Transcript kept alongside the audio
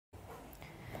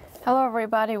Hello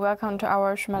everybody, welcome to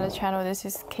our Shumatt channel. This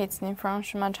is Kate from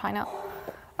Shumatt, China.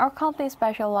 Our company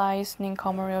specializes in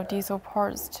commercial diesel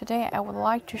parts. Today I would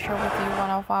like to share with you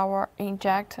one of our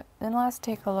injector. Then let's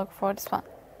take a look for this one.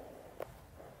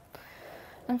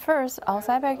 And first,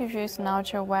 outside package is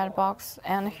natural white box,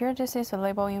 and here this is the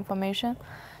label information.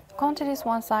 The quantity is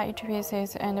one size each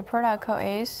pieces, and the product code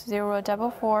is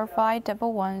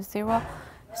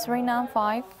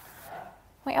 04451110395.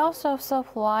 We also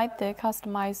supply the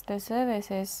customized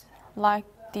services like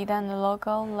the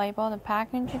logo, label, the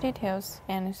package details,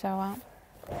 and so on.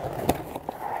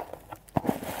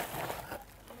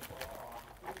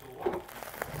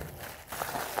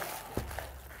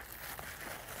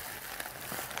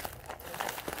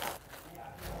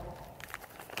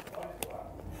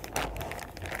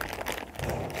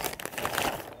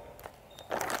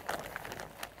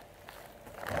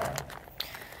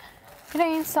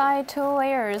 Inside two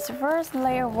layers. First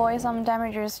layer avoids some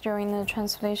damages during the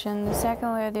translation. The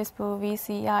second layer display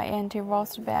VCI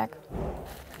anti-rust bag.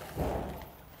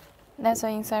 That's the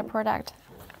inside product.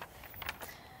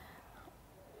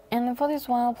 And for this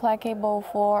one, applicable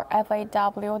for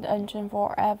FAW, the engine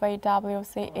for FAW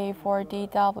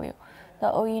CA4DW.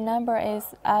 The OE number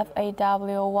is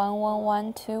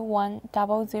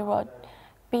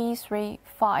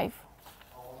FAW11121000B35.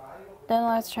 Then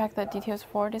let's check the details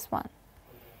for this one.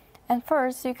 And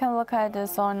first, you can look at the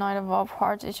solenoid valve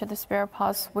part. Each of the spare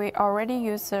parts, we already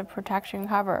use the protection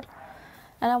cover.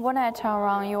 And when I turn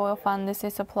around, you will find this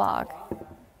is a plug.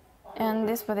 And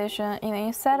this position, in the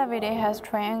inside of it, it has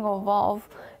triangle valve.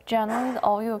 Generally, the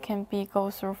oil can go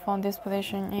through from this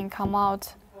position and come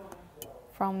out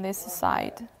from this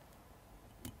side.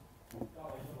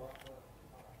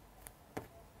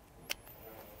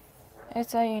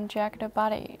 It's an injector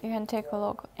body. You can take a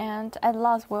look, and at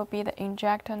last will be the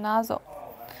injector nozzle.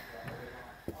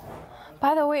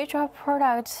 By the way, each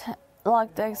product,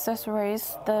 like the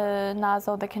accessories, the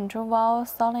nozzle, the control valve,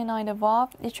 solenoid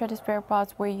valve, each of the spare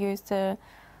parts we use the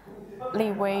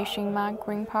Leeway, Shumatt,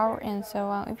 Green Power, and so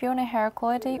on. If you want a hair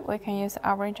quality, we can use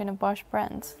Orange and Bosch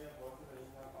brands.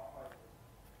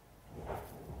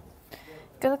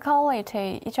 Good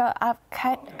quality. Each of our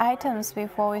items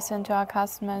before we send to our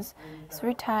customers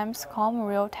 3 times comb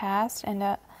real test, and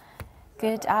a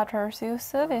good after sales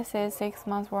service is 6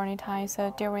 months warranty time.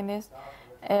 So during this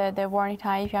the warranty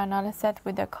time, if you are not set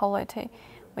with the quality,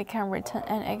 we can return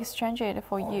and exchange it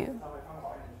for you.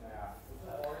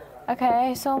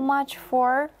 Okay, so much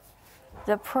for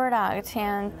the product,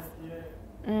 and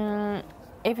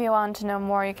if you want to know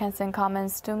more, you can send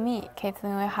comments to me. Kate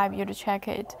will help you to check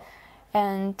it.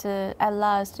 And at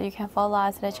last, you can follow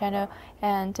us the channel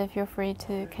and feel free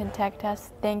to contact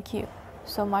us. Thank you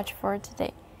so much for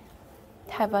today.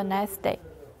 Have a nice day.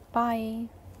 Bye.